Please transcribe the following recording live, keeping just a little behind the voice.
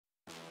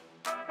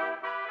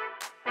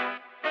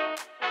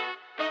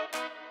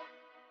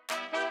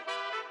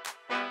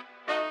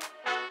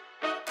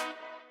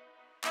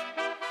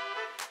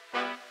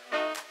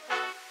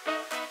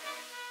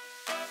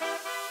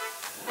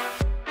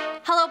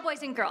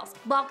boys and girls,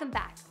 welcome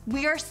back.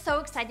 We are so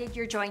excited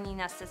you're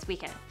joining us this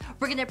weekend.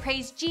 We're gonna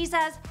praise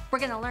Jesus, we're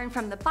gonna learn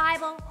from the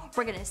Bible,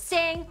 we're gonna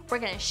sing, we're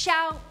gonna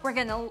shout, we're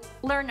gonna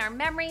learn our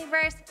memory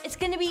verse. It's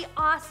gonna be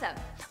awesome.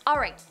 All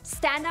right,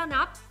 stand on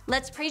up.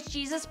 Let's praise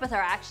Jesus with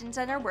our actions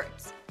and our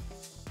words.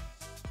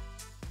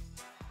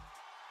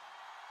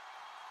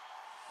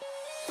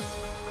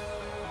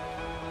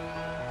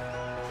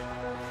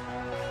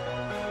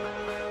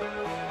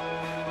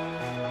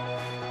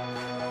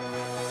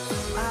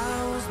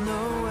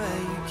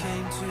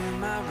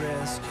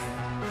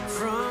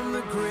 From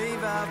the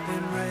grave I've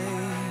been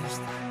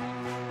raised.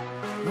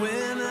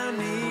 When I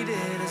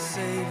needed a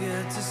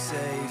savior to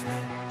save me,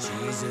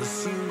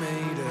 Jesus, you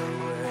made a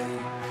way.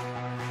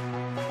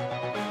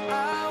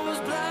 I was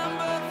blind,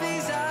 but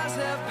these eyes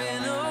have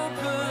been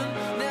opened.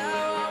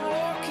 Now I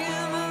walk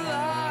in the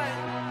light.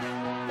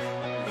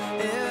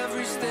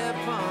 Every step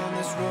on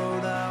this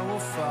road I will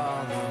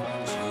follow.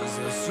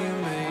 Jesus, you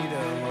made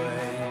a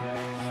way.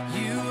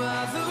 You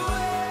are the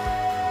way.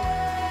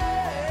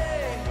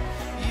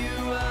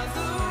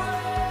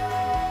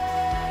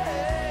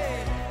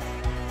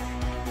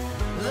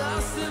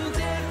 Lost and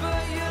dead,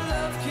 but your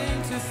love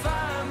came to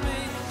find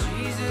me.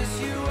 Jesus,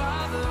 you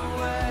are the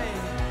way.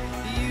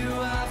 You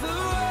are the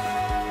way.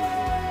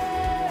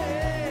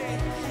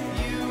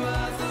 You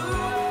are the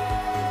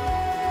way.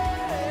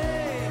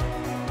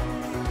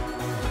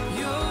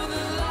 You're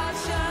the light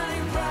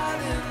shining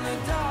bright in the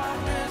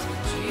darkness.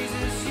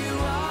 Jesus, you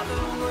are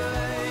the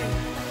way.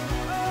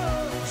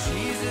 Oh,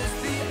 Jesus,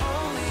 the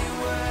only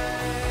way.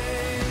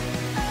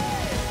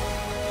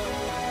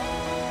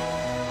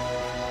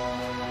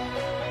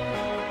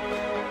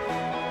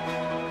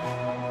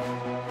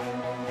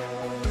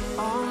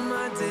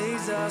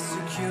 Days are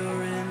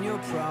secure in your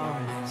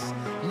promise,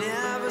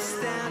 never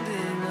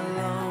standing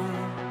alone.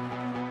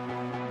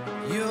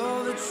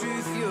 You're the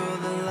truth, you're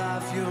the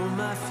life, you're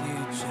my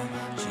future.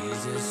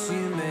 Jesus,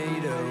 you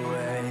made a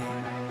way.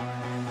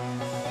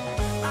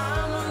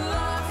 I'm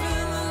alive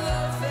in the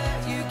love that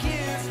you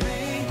give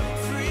me,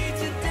 free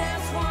to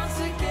dance once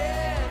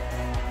again.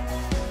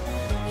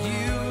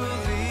 You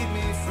will lead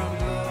me from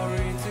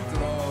glory to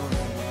glory.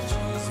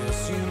 Jesus,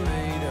 you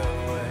made a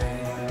way.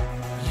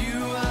 You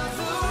are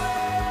the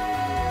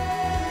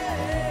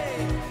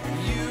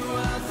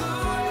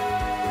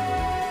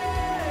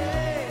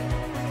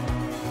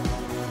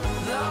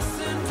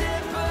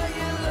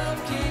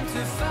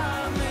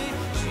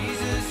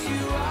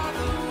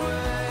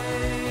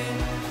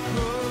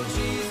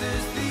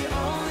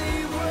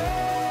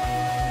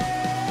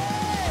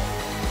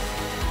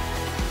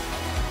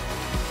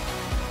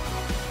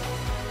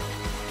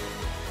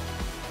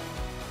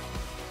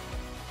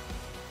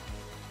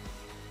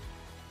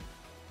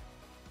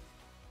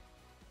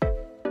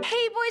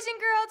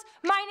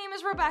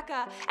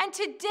Rebecca, and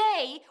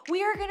today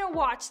we are gonna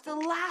watch the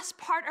last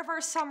part of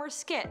our summer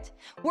skit,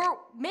 where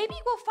maybe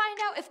we'll find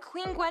out if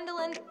Queen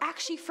Gwendolyn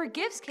actually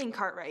forgives King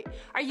Cartwright.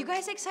 Are you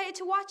guys excited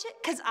to watch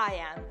it? Cause I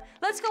am.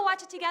 Let's go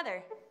watch it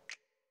together.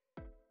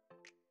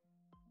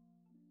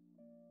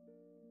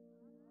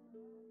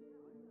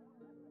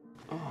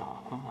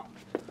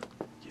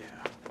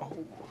 Yeah.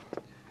 Oh.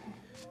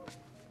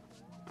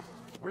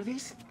 Were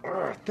these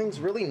things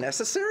really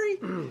necessary?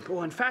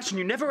 Well, in fashion,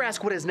 you never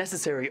ask what is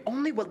necessary,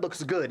 only what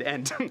looks good.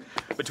 And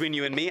between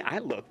you and me, I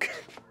look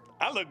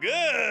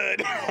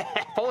good.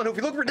 Paul, and if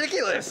we look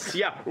ridiculous.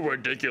 Yeah,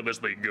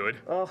 ridiculously good.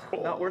 Oh,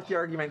 not worth the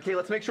argument. Okay,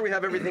 let's make sure we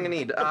have everything we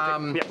need.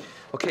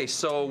 Okay,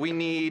 so we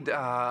need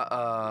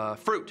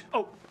fruit.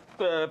 Oh,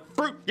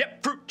 fruit.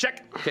 Yep, fruit.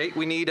 Check. Okay,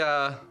 we need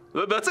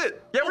that's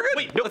it. Yeah, we're good.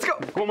 Wait, no, let's go.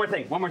 One more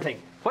thing.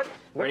 What?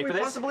 What Ready do for we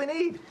this? possibly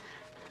need?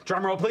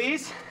 Drum roll,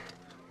 please.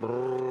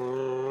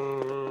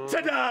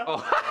 Ta-da!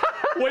 Oh.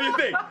 What do you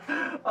think?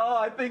 Oh,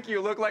 I think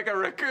you look like a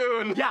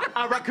raccoon. Yeah,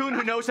 a raccoon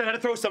who knows how to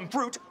throw some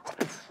fruit.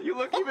 You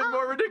look even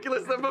more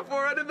ridiculous than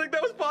before. I didn't think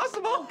that was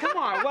possible. Come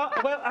on.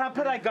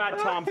 But I got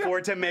Tom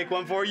Ford to make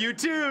one for you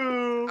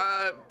too.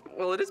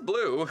 Well, it is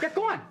blue. Yeah,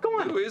 go on.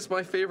 Blue is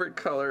my favorite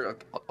color.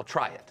 Okay, I'll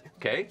try it.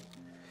 Okay.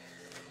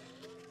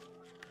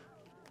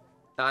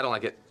 I don't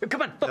like it.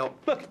 Come on. Look.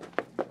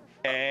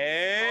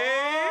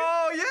 Hey.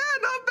 Oh yeah,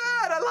 not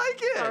bad. I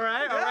like it. All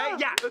right.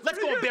 Yeah, let's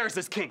go embarrass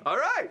this king. All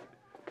right.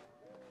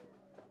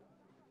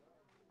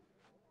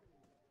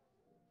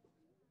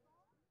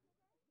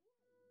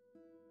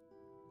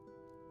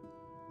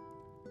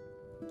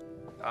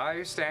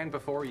 I stand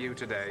before you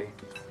today,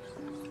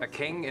 a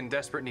king in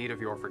desperate need of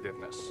your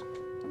forgiveness.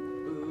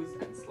 Booze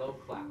and slow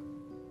clap.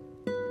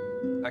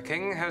 A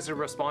king has a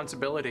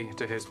responsibility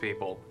to his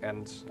people,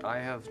 and I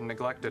have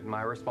neglected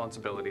my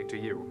responsibility to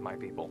you, my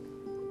people.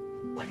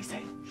 What do you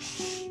say?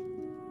 Shh.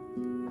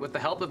 With the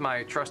help of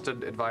my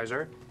trusted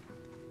advisor,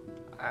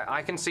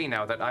 I can see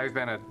now that I've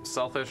been a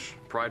selfish,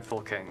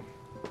 prideful king.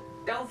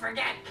 Don't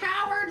forget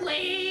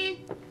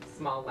cowardly!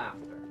 Small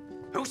laughter.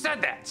 Who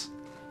said that?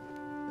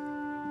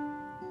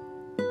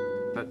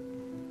 But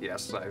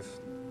yes, I've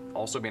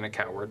also been a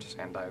coward,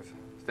 and I've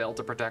failed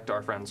to protect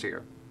our friends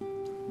here.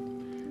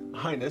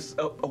 Highness,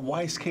 a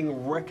wise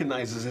king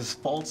recognizes his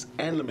faults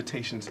and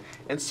limitations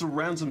and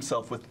surrounds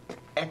himself with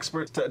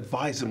experts to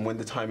advise him when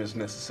the time is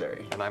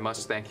necessary. And I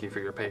must thank you for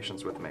your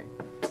patience with me.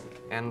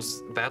 And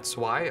that's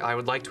why I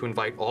would like to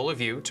invite all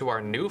of you to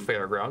our new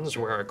fairgrounds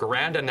where a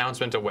grand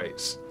announcement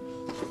awaits.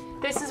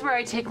 This is where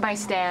I take my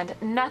stand.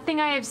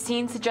 Nothing I have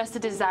seen suggests a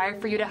desire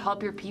for you to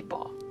help your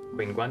people.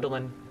 Queen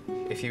Gwendolyn,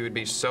 if you would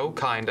be so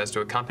kind as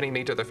to accompany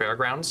me to the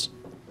fairgrounds,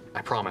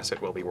 I promise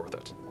it will be worth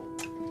it.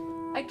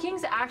 A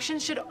king's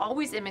actions should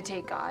always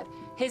imitate God.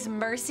 His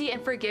mercy and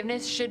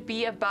forgiveness should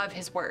be above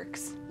his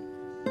works.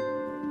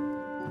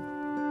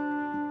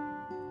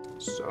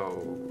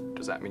 So,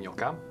 does that mean you'll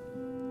come?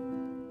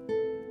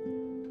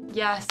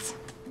 Yes.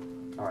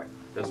 All right,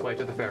 this way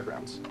to the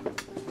fairgrounds.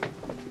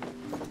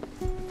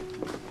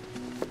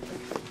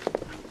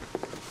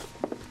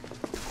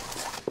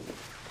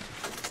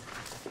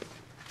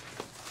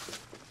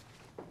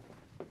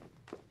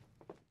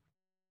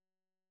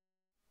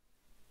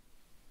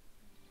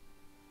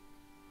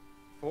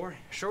 For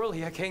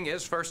surely a king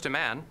is first a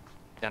man,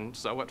 and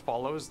so it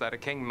follows that a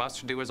king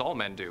must do as all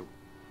men do,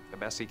 the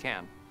best he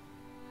can.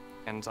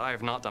 And I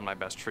have not done my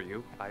best for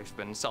you. I've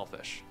been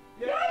selfish.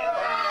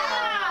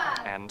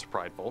 And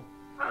prideful.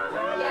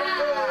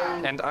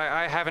 And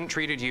I haven't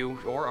treated you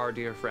or our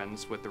dear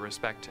friends with the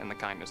respect and the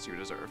kindness you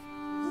deserve.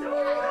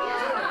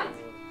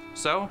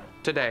 So,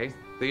 today,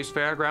 these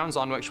fairgrounds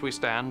on which we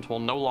stand will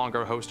no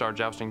longer host our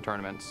jousting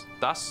tournaments.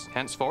 Thus,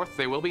 henceforth,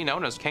 they will be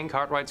known as King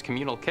Cartwright's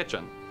communal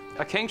kitchen.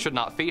 A king should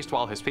not feast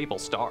while his people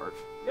starve.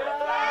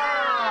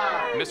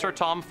 Mr.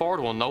 Tom Ford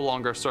will no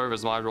longer serve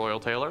as my royal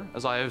tailor,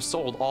 as I have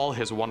sold all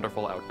his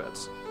wonderful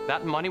outfits.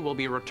 That money will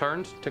be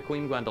returned to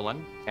Queen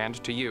Gwendolyn and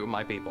to you,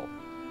 my people.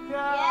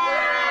 Now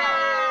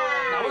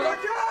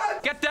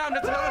get down!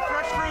 It's another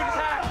fresh fruit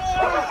attack!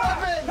 What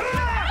happened?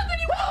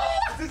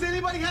 Does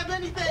anybody have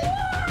anything?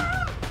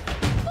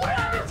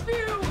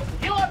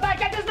 You look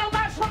like it is no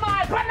match for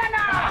my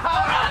banana!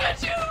 Look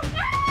at you!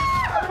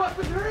 I must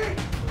agree!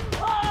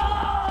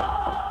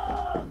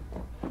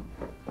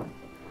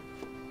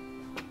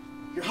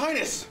 Your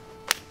Highness!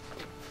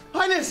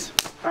 Highness!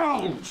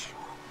 Ouch!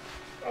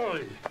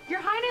 Your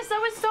Highness, that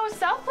was so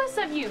selfless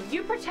of you.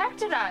 You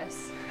protected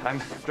us.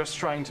 I'm just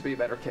trying to be a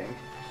better king.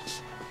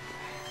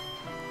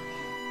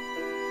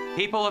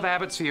 People of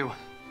Abbotsview,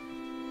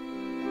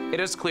 it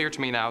is clear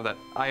to me now that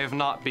I have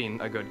not been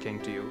a good king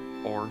to you,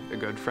 or a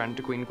good friend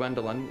to Queen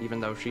Gwendolyn, even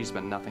though she's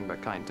been nothing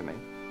but kind to me.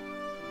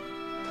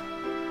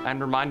 I'm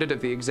reminded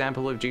of the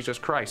example of Jesus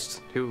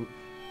Christ, who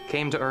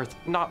came to earth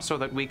not so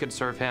that we could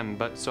serve him,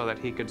 but so that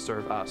he could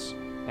serve us,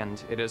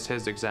 and it is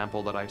his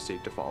example that I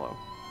seek to follow.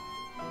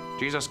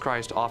 Jesus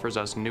Christ offers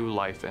us new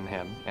life in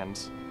him, and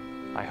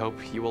I hope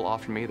you will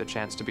offer me the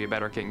chance to be a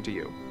better king to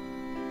you.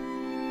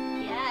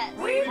 Yes.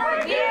 We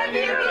forgive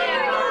you,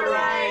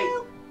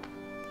 King!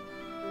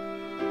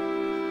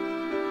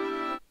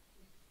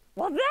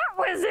 Well, that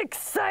was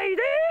exciting!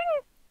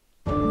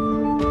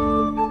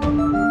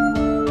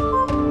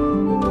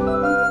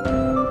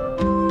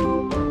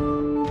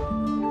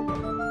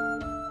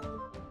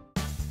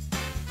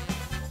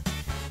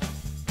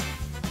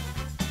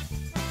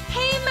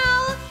 Hey,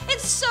 Mel!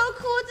 It's so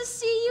cool to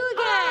see you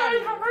again!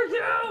 Hi, how are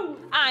you?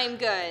 I'm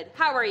good.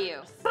 How are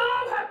you? So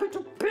happy to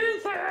be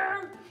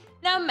here!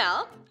 Now,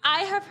 Mel,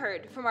 I have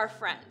heard from our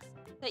friends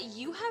that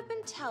you have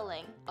been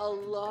telling a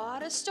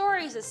lot of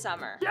stories this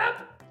summer. Yep.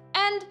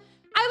 And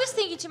I was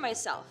thinking to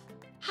myself,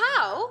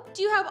 how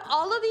do you have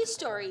all of these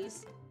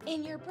stories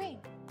in your brain?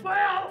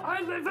 Well,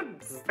 I live a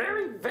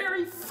very,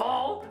 very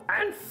full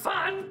and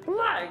fun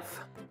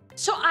life.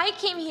 So I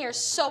came here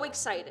so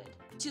excited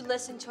to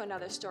listen to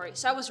another story.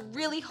 So I was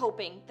really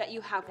hoping that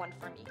you have one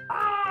for me.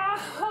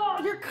 Oh,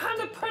 you're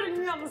kind of putting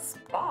me on the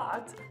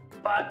spot.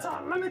 But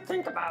let me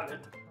think about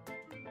it.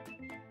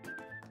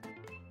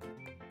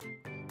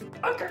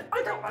 Okay,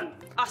 I got one.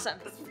 Awesome.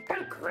 This is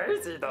kind of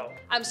crazy, though.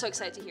 I'm so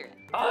excited to hear it.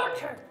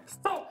 Okay,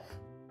 so,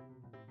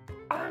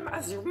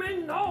 as you may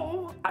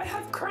know, I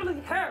have curly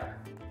hair.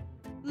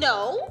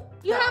 No,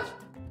 you Yeah. have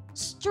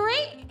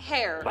straight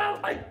hair. Well,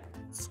 I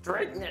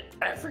straighten it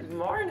every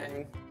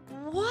morning.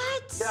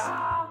 What?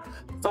 Yeah.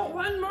 So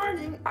one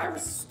morning, I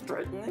was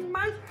straightening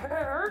my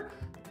hair,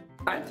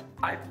 and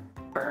I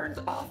burned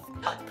off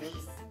a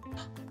piece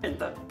in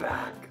the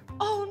back.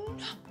 Oh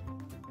no.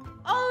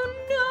 Oh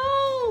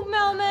no,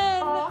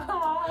 Melman.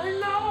 I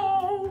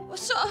know.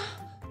 So,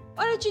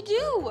 what did you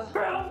do?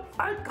 Well,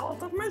 I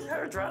called up my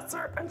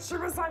hairdresser, and she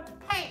was like,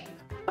 hey.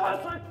 So I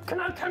was like, can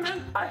I come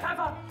in? I have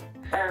a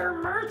hair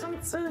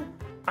emergency.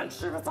 And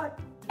she was like,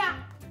 yeah.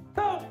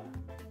 So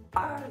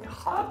I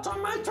hopped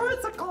on my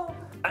tricycle,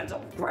 and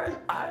away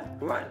I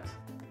went.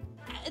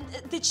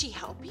 Did she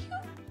help you?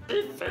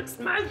 She fixed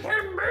my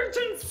hair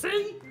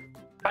emergency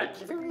by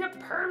giving me a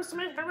perm so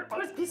my hair would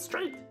always be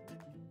straight.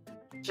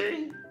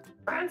 She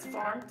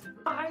transformed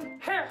my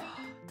hair.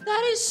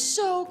 That is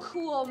so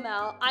cool,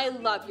 Mel. I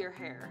love your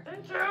hair.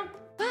 Thank you.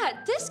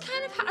 But this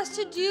kind of has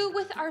to do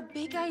with our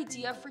big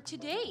idea for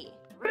today.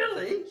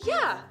 Really?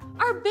 Yeah,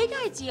 our big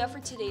idea for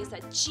today is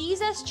that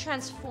Jesus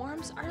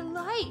transforms our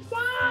life.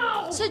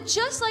 Wow! So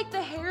just like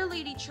the hair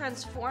lady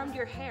transformed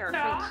your hair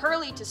Yeah. from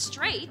curly to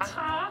straight,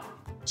 Uh-huh.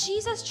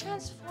 Jesus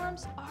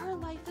transforms our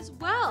life as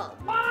well.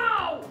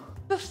 Wow!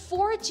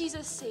 Before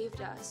Jesus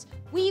saved us,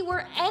 we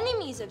were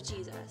enemies of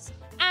Jesus,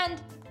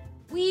 and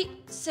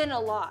we sin a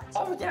lot.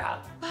 Oh,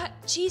 yeah. But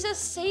Jesus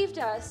saved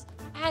us,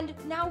 and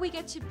now we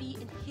get to be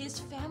in his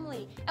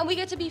family, and we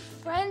get to be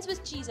friends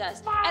with Jesus,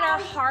 and our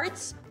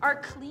hearts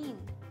are clean.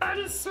 That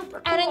is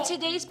super cool. And in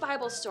today's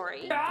Bible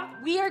story, Yeah.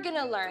 we are going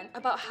to learn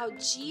about how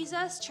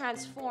Jesus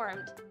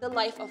transformed the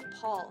life of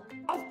Paul,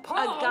 Of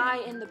Paul? a guy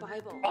in the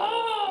Bible.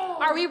 Oh!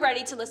 Are we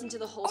ready to listen to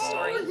the whole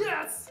story? Oh,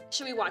 yes.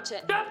 Should we watch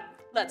it? Yep.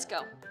 Let's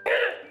go.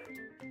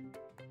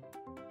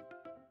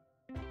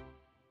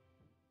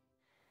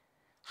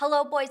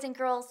 Hello, boys and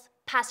girls.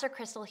 Pastor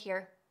Crystal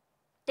here.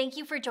 Thank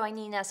you for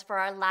joining us for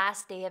our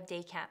last day of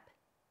day camp.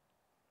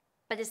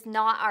 But it's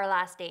not our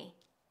last day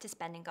to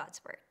spend in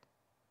God's Word.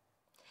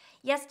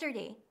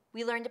 Yesterday,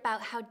 we learned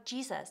about how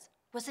Jesus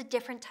was a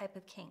different type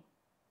of king.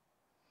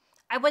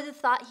 I would have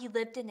thought he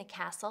lived in a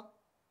castle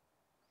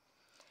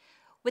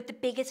with the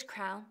biggest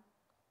crown,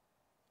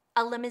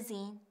 a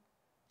limousine,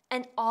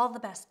 and all the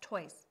best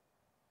toys.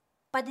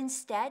 But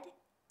instead,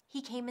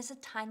 he came as a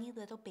tiny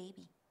little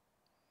baby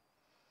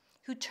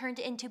who turned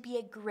into be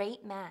a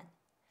great man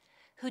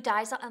who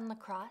dies on the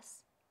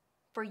cross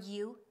for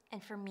you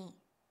and for me.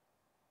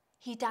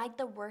 He died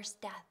the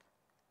worst death,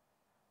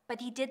 but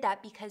he did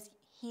that because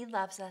he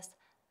loves us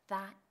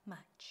that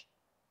much.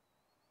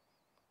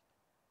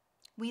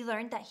 We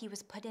learned that he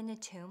was put in a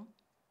tomb,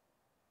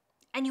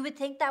 and you would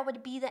think that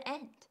would be the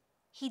end.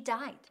 He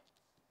died.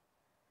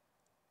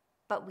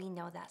 But we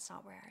know that's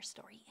not where our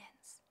story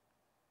ends.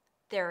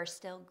 There are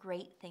still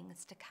great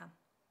things to come.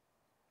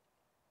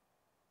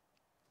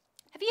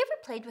 Have you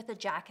ever played with a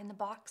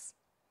jack-in-the-box?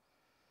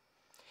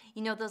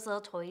 You know those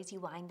little toys you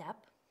wind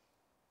up?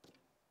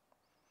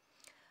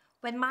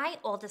 When my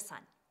oldest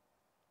son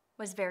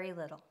was very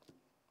little,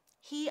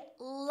 he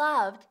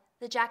loved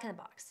the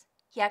jack-in-the-box.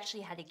 He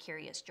actually had a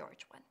Curious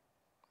George one.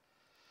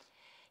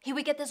 He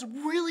would get this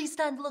really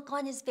stunned look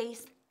on his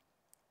face,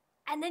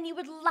 and then he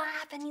would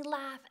laugh and he'd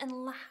laugh and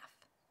laugh.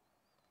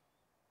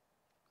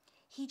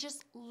 He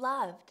just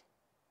loved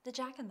the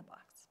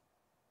jack-in-the-box.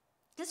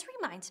 This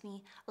reminds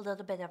me a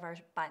little bit of our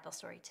Bible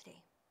story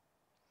today,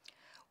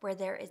 where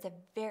there is a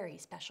very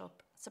special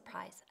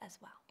surprise as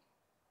well.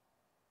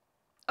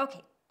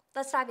 Okay,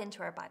 let's dive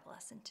into our Bible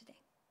lesson today.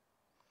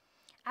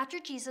 After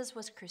Jesus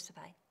was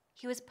crucified,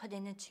 he was put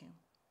in a tomb.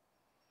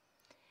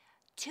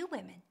 2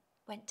 women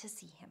went to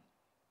see him.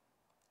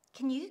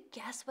 Can you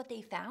guess what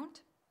they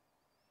found?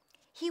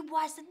 He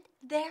wasn't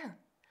there.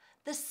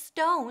 The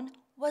stone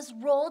was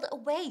rolled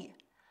away.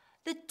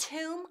 The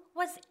tomb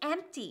was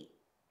empty.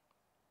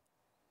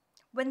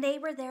 When they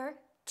were there,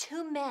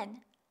 2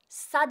 men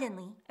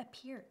suddenly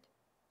appeared.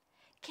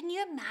 Can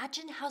you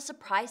imagine how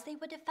surprised they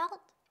would have felt?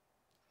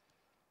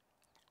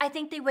 I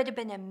think they would have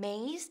been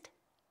amazed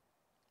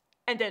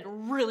and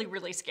then really,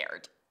 really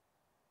scared.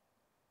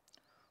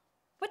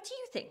 What do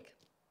you think?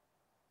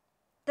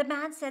 The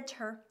man said to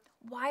her,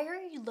 "Why are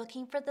you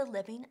looking for the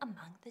living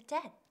among the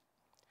dead?"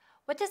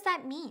 What does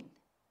that mean?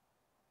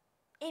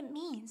 It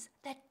means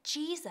that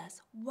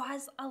Jesus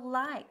was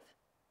alive.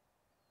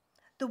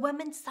 The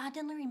women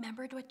suddenly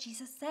remembered what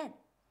Jesus said.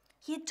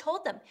 He had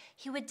told them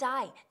he would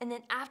die and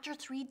then after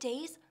 3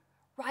 days,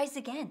 rise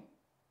again.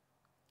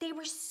 They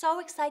were so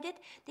excited,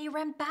 they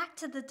ran back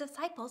to the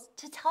disciples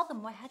to tell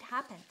them what had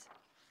happened.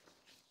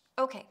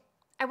 Okay,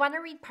 I want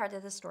to read part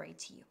of the story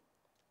to you.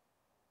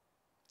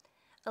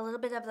 A little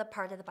bit of the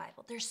part of the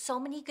Bible. There's so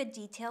many good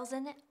details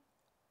in it.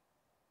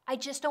 I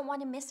just don't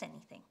want to miss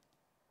anything.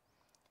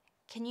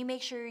 Can you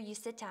make sure you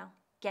sit down,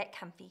 get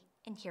comfy,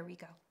 and here we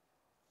go.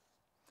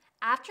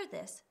 After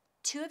this,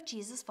 2 of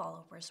Jesus'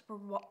 followers were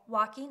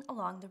walking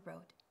along the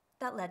road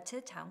that led to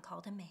a town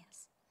called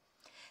Emmaus.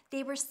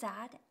 They were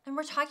sad and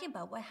were talking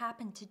about what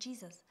happened to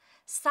Jesus.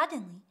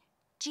 Suddenly,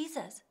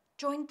 Jesus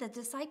joined the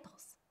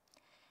disciples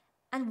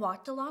and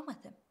walked along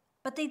with them,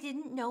 but they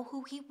didn't know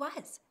who he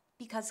was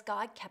because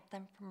God kept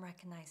them from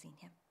recognizing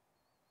him.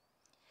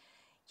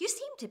 "You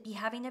seem to be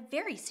having a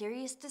very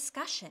serious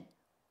discussion.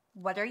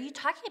 What are you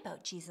talking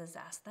about?" Jesus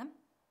asked them.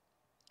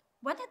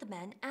 One of the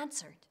men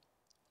answered,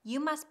 "You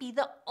must be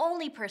the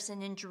only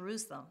person in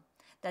Jerusalem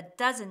that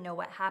doesn't know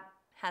what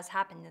has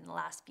happened in the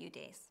last few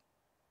days."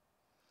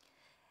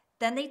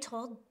 Then they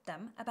told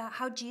them about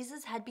how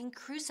Jesus had been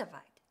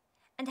crucified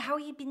and how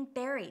he'd been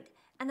buried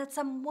and that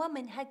some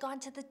woman had gone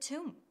to the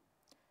tomb.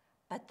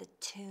 But the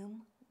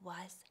tomb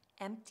was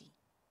empty.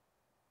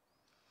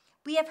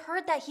 "We have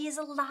heard that he is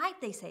alive,"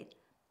 they said,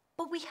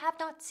 "but we have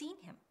not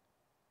seen him."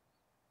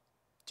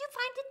 "Do you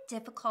find it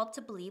difficult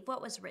to believe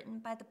what was written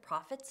by the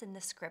prophets in the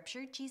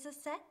scripture?"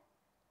 Jesus said.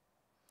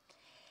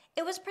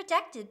 "It was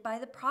predicted by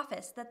the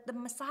prophets that the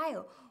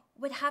Messiah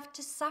would have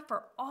to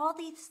suffer all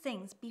these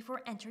things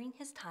before entering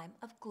his time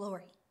of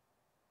glory."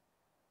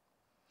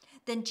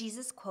 Then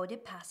Jesus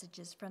quoted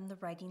passages from the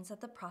writings of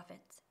the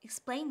prophets,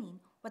 explaining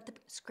what the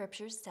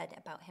scriptures said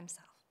about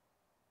himself.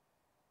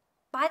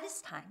 By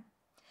this time,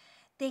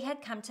 they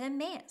had come to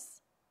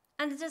Emmaus,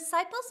 and the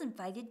disciples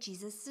invited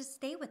Jesus to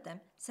stay with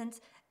them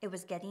since it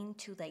was getting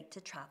too late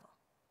to travel.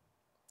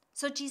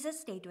 So Jesus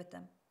stayed with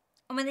them,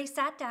 and when they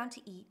sat down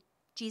to eat,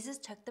 Jesus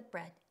took the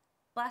bread,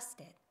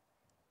 blessed it,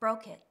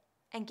 broke it,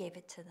 and gave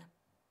it to them.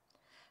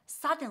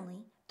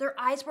 Suddenly, their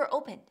eyes were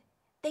opened.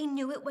 They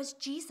knew it was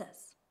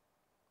Jesus.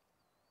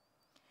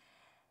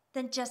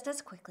 Then just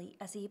as quickly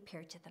as he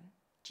appeared to them,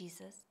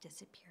 Jesus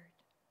disappeared.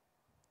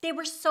 They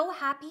were so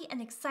happy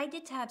and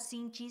excited to have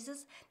seen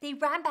Jesus, they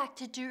ran back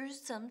to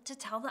Jerusalem to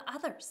tell the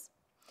others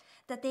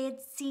that they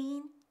had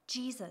seen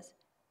Jesus.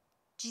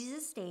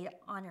 Jesus stayed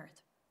on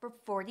earth for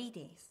 40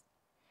 days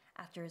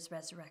after his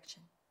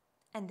resurrection,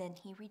 and then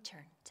he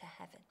returned to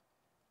heaven.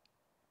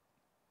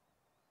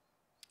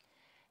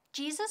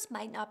 Jesus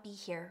might not be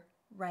here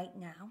right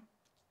now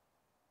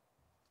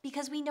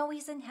because we know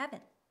he's in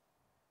heaven.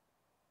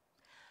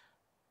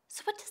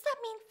 So what does that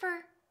mean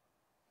for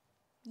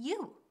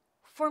you,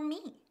 for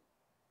me?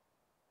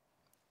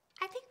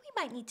 I think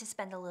we might need to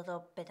spend a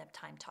little bit of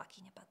time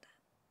talking about that.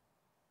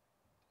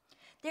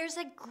 There's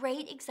a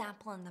great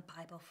example in the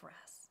Bible for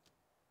us.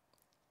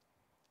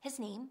 His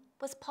name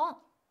was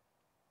Paul.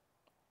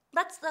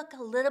 Let's look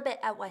a little bit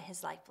at what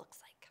his life looks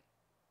like.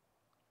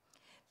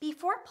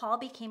 Before Paul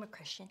became a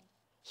Christian,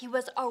 he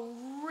was a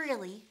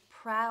really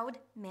proud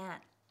man.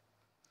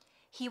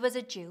 He was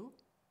a Jew,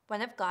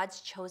 one of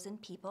God's chosen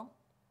people.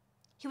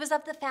 He was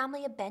of the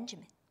family of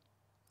Benjamin.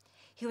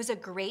 He was a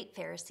great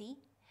Pharisee,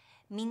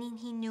 meaning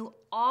he knew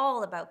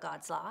all about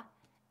God's law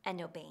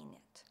and obeying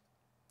it.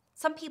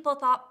 Some people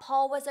thought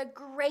Paul was a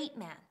great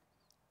man,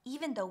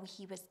 even though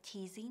he was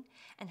teasing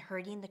and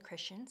hurting the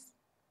Christians.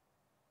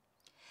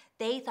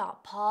 They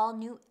thought Paul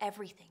knew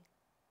everything.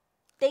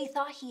 They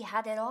thought he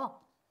had it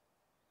all.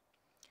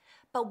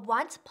 But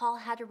once Paul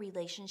had a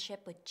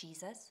relationship with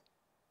Jesus,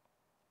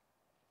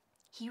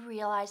 he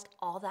realized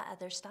all that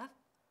other stuff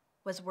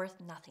was worth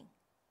nothing.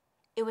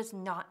 It was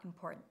not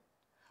important.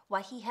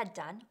 What he had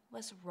done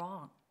was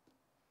wrong.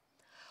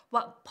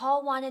 What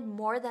Paul wanted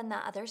more than the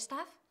other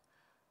stuff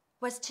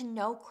was to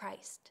know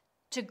Christ,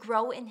 to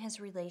grow in his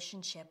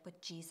relationship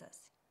with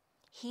Jesus.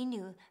 He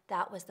knew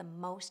that was the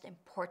most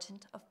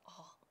important of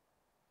all.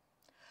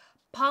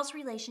 Paul's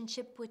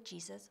relationship with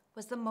Jesus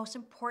was the most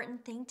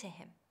important thing to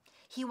him.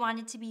 He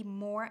wanted to be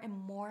more and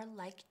more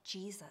like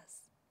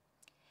Jesus.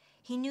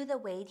 He knew the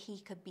way he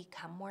could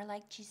become more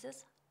like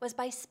Jesus was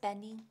by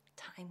spending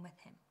time with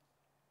him,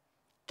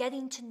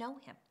 getting to know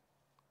him.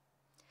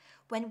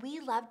 When we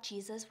love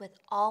Jesus with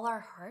all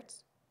our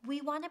hearts, we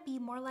want to be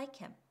more like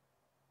him.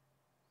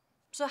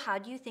 So how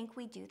do you think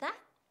we do that?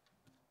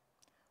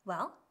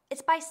 Well,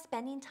 it's by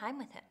spending time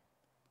with him,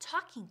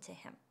 talking to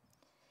him,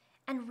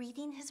 and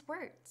reading his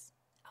words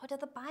out of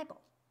the Bible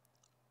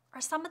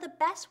are some of the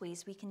best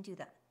ways we can do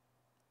that.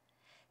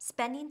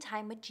 Spending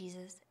time with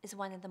Jesus is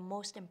one of the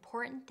most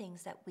important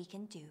things that we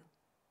can do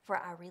for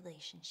our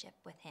relationship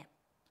with him,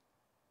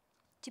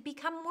 to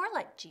become more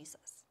like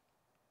Jesus.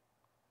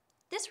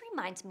 This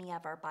reminds me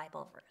of our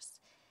Bible verse.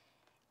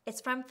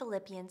 It's from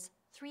Philippians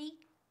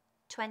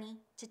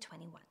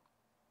 3:20-21.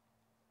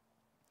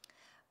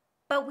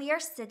 But we are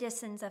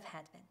citizens of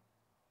heaven,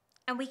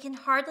 and we can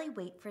hardly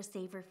wait for a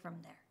Savior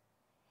from there.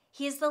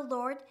 He is the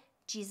Lord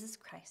Jesus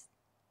Christ.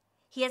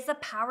 He has the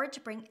power to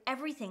bring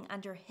everything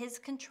under his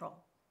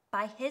control.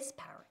 By his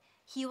power,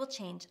 he will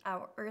change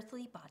our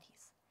earthly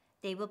bodies.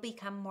 They will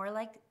become more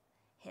like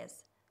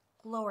his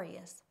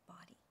glorious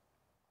body.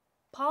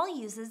 Paul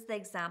uses the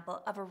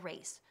example of a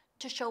race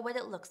to show what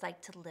it looks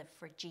like to live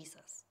for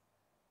Jesus.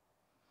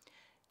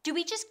 Do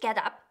we just get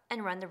up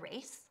and run the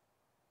race?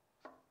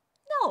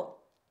 No.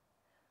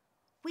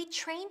 We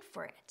train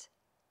for it.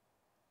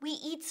 We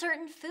eat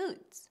certain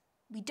foods.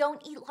 We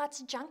don't eat lots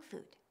of junk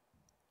food.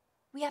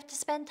 We have to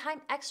spend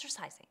time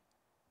exercising.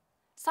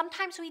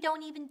 Sometimes we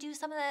don't even do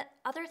some of the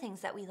other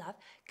things that we love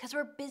because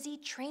we're busy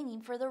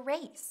training for the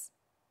race.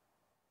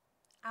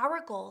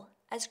 Our goal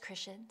as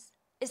Christians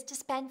is to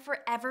spend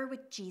forever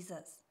with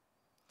Jesus.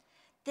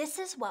 This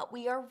is what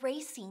we are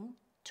racing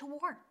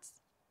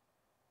towards.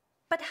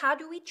 But how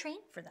do we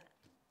train for that?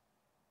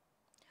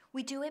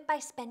 We do it by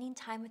spending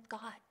time with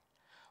God,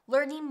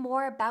 learning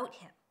more about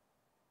him,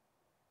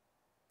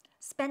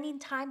 spending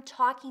time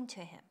talking to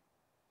him,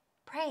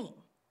 praying.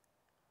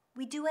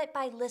 We do it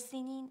by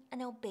listening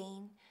and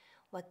obeying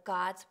what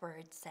God's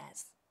word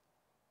says.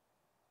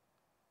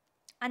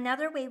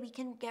 Another way we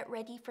can get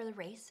ready for the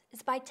race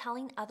is by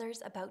telling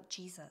others about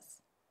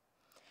Jesus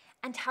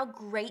and how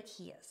great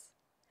he is,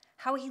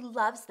 how he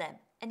loves them,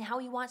 and how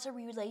he wants a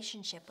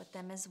relationship with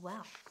them as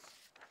well.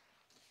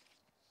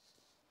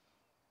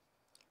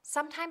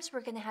 Sometimes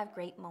we're going to have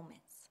great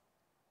moments.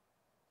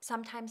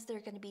 Sometimes they're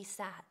going to be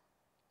sad.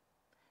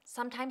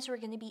 Sometimes we're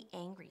going to be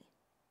angry.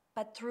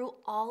 But through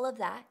all of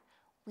that,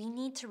 we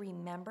need to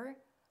remember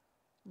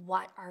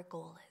what our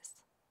goal is.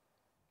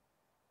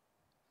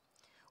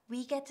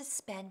 We get to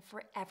spend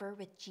forever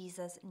with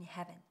Jesus in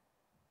heaven.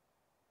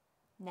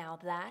 Now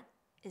that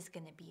is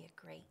going to be a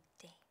great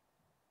day.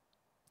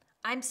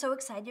 I'm so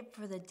excited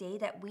for the day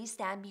that we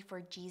stand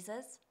before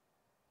Jesus,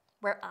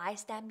 where I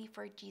stand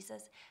before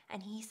Jesus,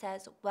 and he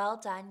says, "Well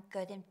done,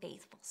 good and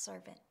faithful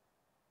servant."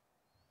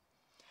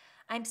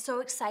 I'm so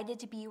excited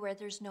to be where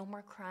there's no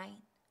more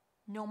crying,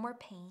 no more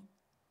pain,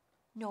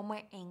 no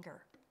more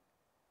anger.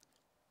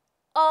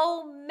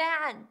 Oh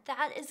man,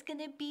 that is going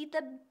to be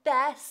the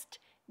best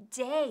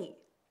day.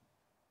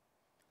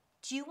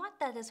 Do you want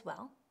that as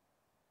well?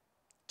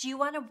 Do you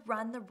want to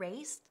run the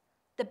race,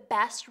 the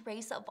best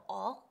race of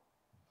all?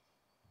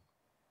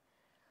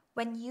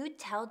 When you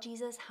tell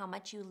Jesus how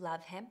much you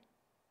love him,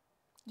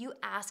 you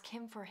ask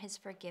him for his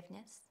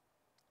forgiveness,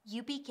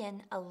 you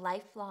begin a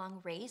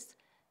lifelong race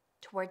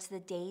towards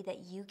the day that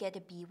you get to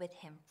be with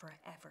him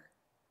forever.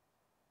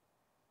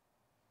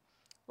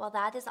 Well,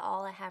 that is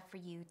all I have for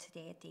you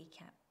today at day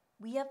camp.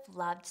 We have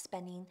loved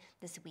spending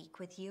this week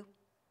with you.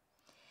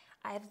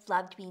 I have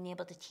loved being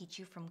able to teach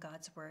you from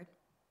God's word.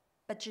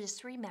 But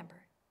just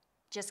remember,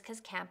 just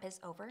because camp is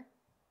over,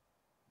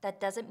 that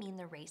doesn't mean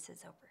the race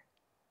is over.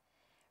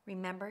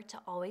 Remember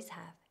to always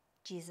have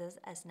Jesus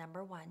as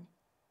number one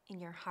in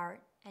your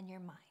heart and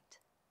your mind.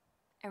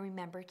 And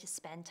remember to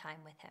spend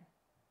time with him.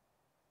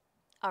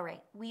 All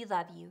right, we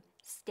love you.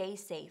 Stay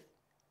safe,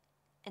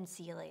 and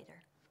see you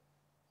later.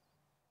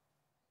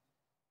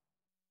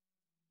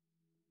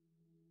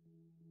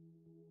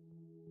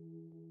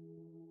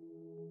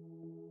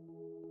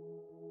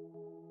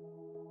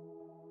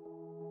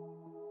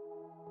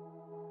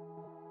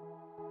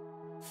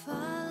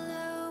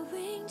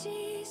 Following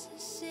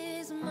Jesus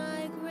is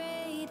my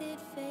great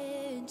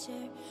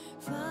adventure.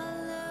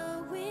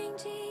 Following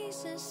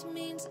Jesus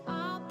means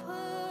I'll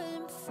put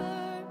him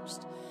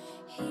first.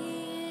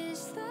 He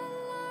is the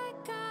light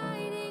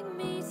guiding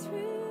me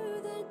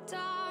through the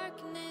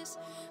darkness.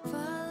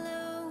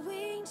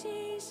 Following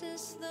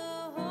Jesus,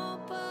 the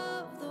hope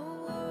of the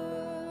world.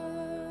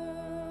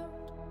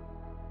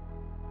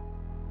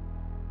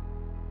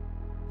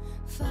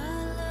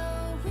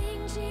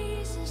 Following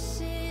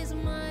Jesus is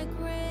my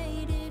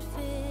great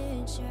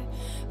adventure.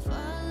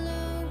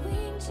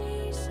 Following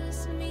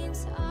Jesus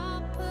means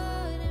I'll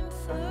put him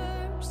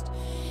first.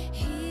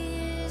 He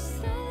is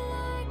the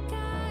light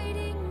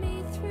guiding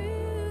me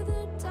through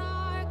the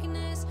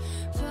darkness.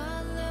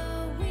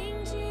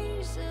 Following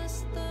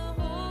Jesus, the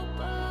hope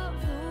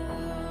of the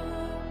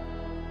world.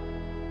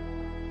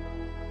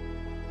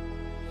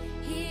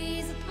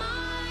 He's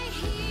my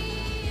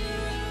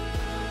hero.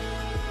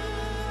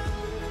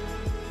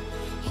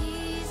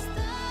 He's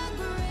the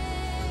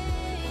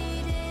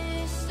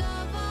greatest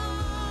of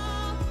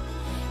all.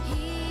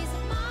 He's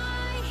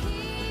my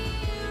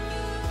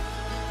hero.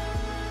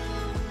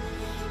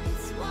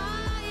 It's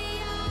why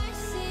I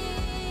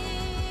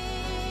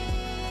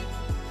sing.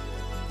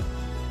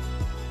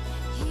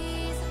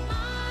 He's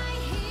my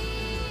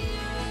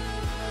hero.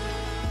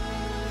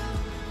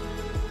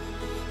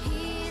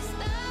 He's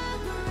the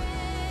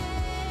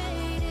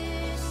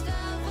greatest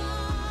of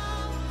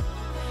all.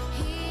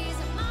 He's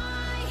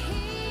my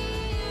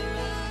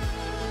hero.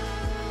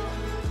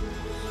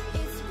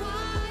 It's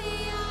why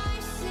I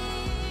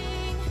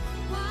sing,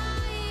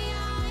 why I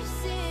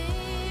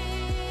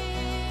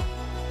sing.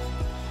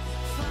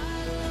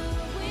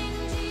 Following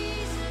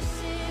Jesus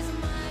is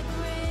my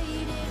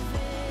great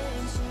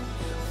adventure.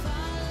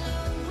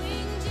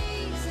 Following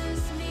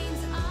Jesus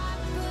means I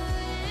put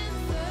him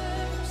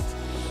first.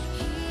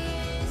 He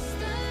is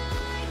the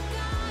light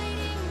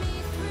guiding me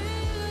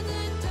through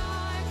the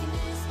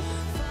darkness.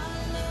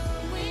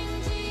 Following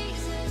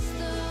Jesus,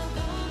 the hope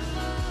of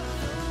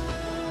the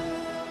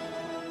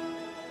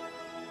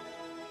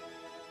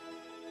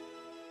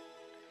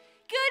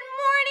Good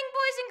morning,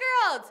 boys and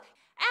girls!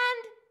 And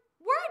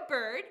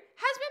Wordbird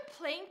has been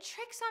playing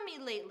tricks on me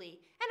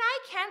lately, and I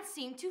can't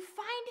seem to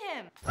find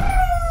him.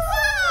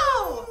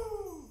 Whoa!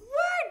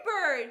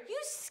 Wordbird, you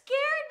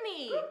scared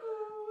me.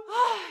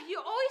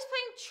 You're always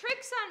playing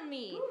tricks on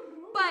me.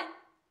 But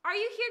are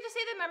you here to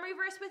say the memory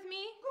verse with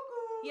me?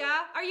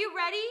 Yeah? Are you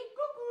ready?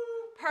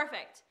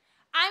 Perfect.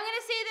 I'm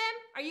gonna say them.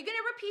 Are you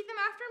gonna repeat them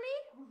after me?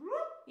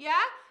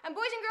 Yeah? And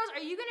boys and girls,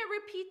 are you gonna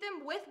repeat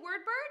them with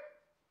Wordbird?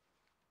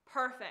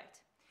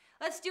 Perfect.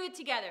 Let's do it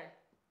together.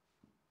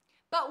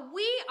 But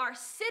we are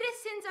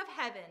citizens of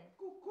heaven.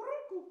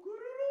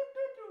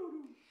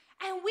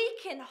 And we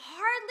can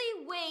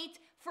hardly wait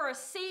for a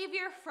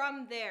savior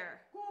from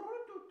there.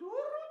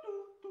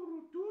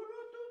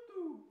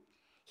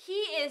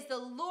 He is the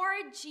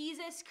Lord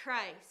Jesus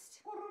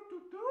Christ.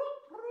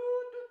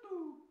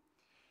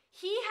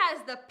 He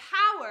has the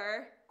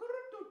power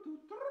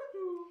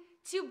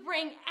to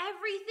bring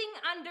everything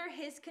under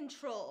his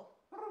control.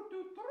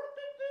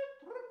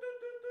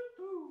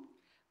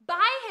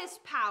 By his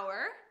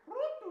power,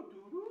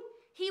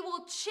 he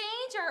will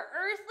change our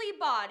earthly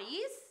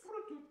bodies.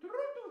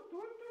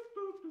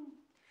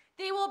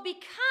 They will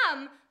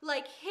become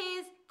like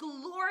his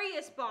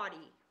glorious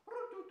body.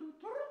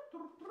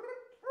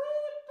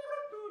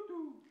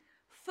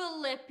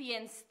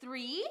 Philippians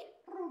 3,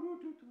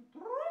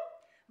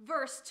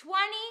 verse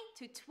 20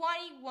 to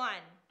 21.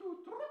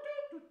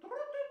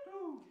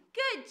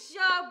 Good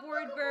job,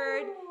 Word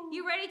Bird.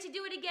 You ready to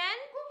do it again?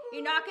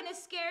 You're not gonna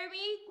scare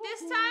me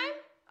this time?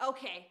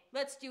 Okay,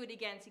 let's do it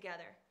again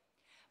together.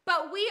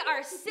 But we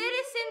are citizens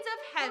of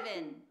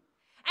heaven,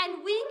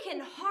 and we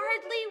can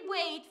hardly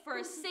wait for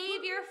a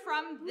Savior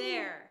from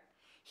there.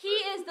 He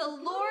is the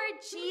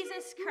Lord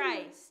Jesus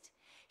Christ.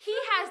 He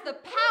has the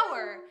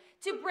power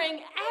to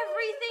bring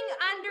everything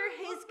under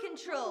his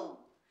control.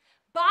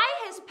 By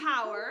his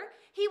power,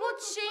 he will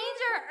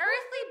change our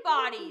earthly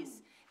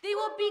bodies. They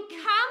will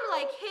become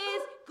like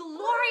his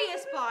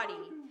glorious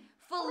body.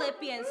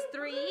 Philippians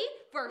 3,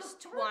 verse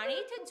 20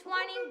 to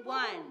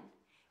 21.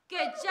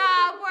 Good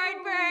job,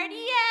 Word Bird.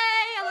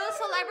 Yay! A little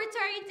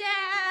celebratory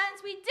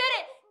dance. We did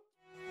it!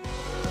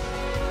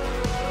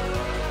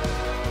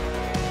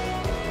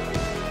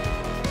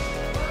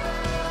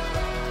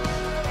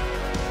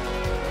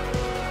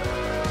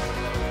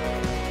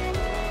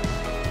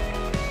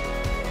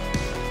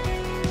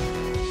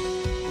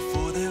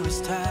 Before there was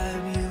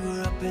time, you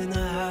were up in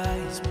the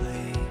highest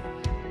place.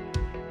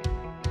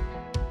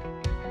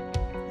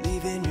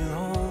 Leaving your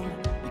home,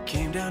 you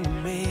came down to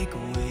make a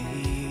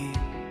way.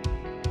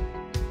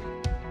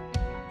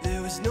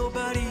 There was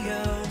nobody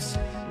else,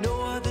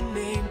 no other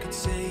name could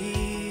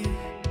save.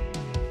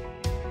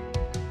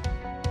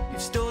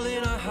 You've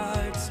stolen our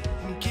hearts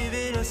and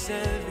given us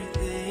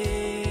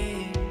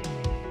everything.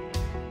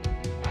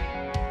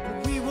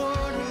 And we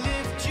want to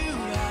lift you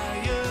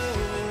higher.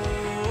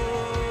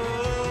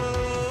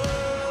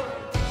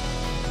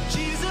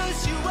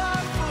 Jesus, you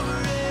are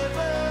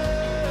forever,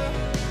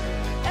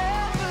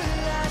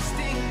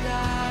 everlasting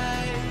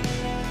light.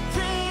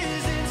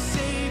 Risen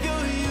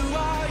Savior, you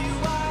are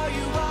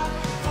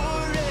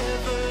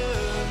forever.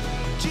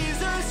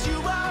 Jesus, you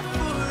are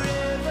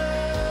forever,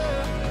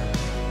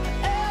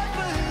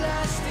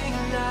 everlasting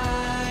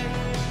light.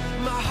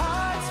 My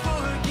heart's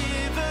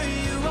forgiver,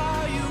 you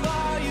are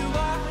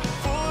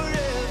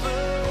forever.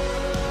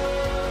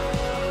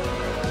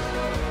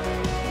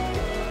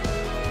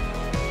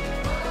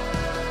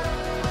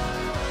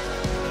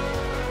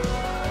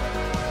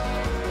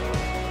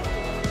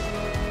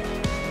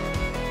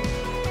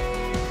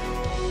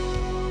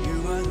 You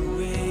are the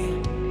way,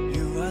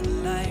 you are the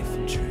life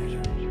and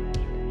truth.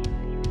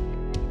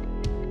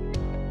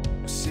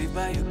 We're saved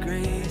by your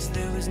grace,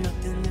 there was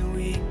nothing that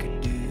we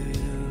could do.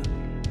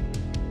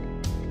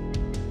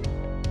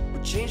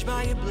 We're changed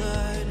by your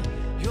blood,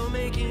 you're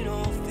making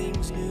all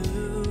things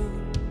new.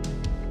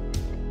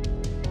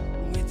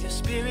 With your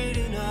spirit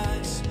in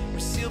us, we're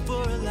sealed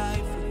for a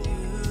life with you,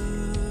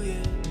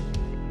 yeah.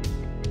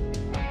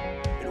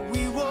 And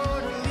we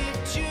want to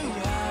lift you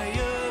higher.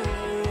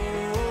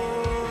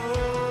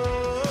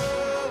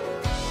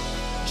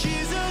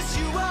 Jesus,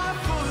 you are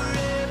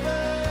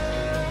forever,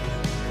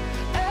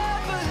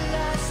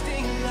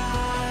 everlasting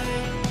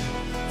light.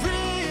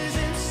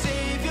 Risen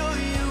Savior,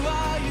 you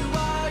are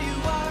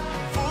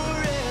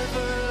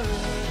forever.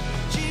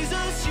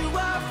 Jesus, you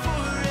are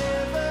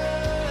forever,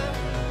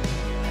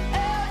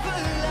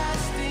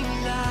 everlasting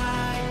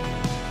light.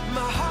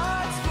 My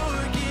heart's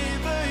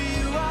forgiver,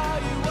 you are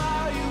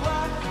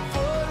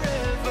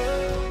forever.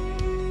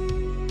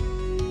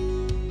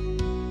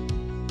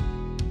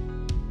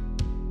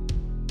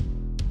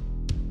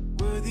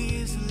 Worthy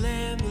is the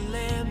lamb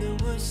that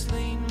was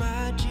slain,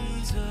 my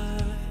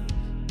Jesus.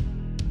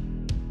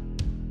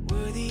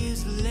 Worthy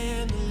is the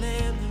lamb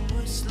that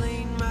was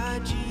slain, my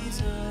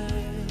Jesus.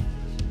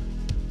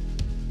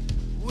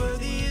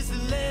 Worthy is the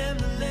lamb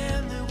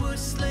that was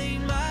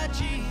slain, my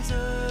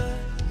Jesus.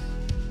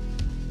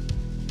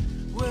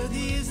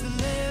 Worthy is the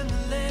lamb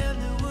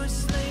that was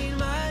slain,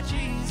 my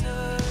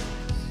Jesus.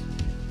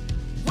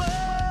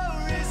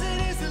 Whoa, risen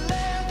is the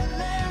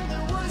lamb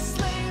that was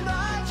slain,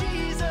 my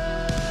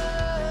Jesus.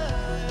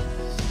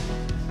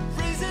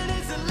 Risen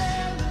is the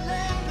lamb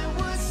that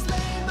was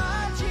slain,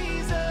 my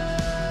Jesus.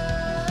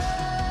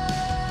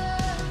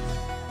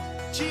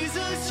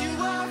 Jesus, you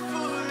are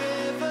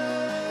forever,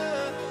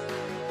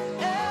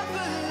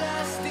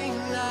 everlasting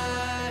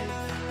life.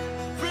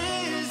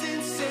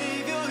 Risen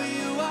Savior,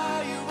 you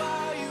are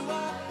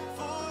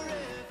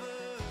forever.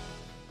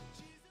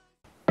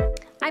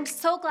 I'm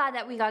so glad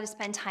that we got to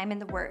spend time in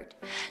the Word,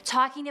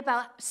 talking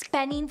about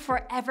spending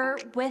forever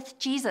with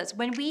Jesus.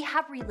 When we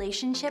have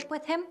relationship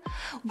with him,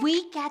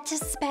 we get to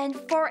spend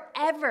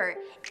forever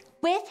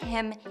with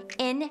him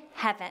in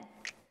heaven.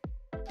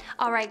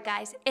 All right,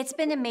 guys, it's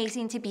been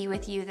amazing to be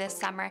with you this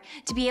summer,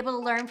 to be able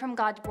to learn from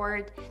God's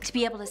Word, to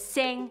be able to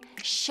sing,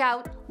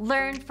 shout,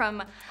 learn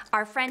from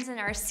our friends in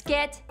our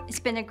skit. It's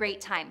been a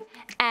great time,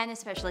 and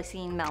especially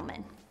seeing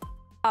Melman.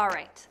 All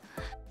right,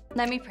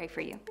 let me pray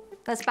for you.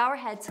 Let's bow our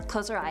heads,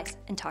 close our eyes,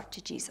 and talk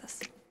to Jesus.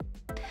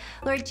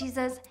 Lord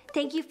Jesus,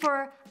 thank you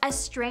for a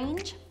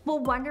strange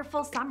but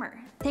wonderful summer.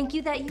 Thank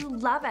you that you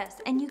love us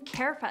and you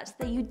care for us,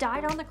 that you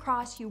died on the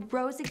cross, you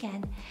rose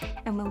again,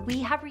 and when we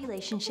have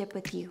relationship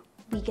with you,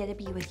 we get to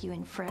be with you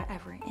in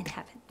forever in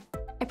heaven.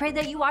 I pray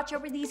that you watch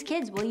over these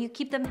kids. Will you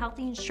keep them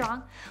healthy and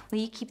strong? Will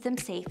you keep them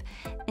safe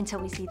until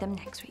we see them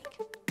next week?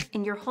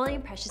 In your holy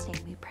and precious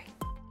name we pray.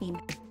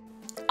 Amen.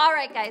 All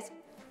right, guys.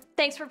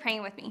 Thanks for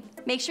praying with me.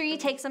 Make sure you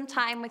take some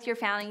time with your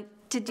family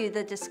to do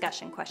the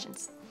discussion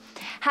questions.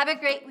 Have a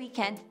great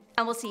weekend,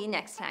 and we'll see you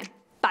next time.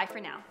 Bye for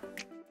now.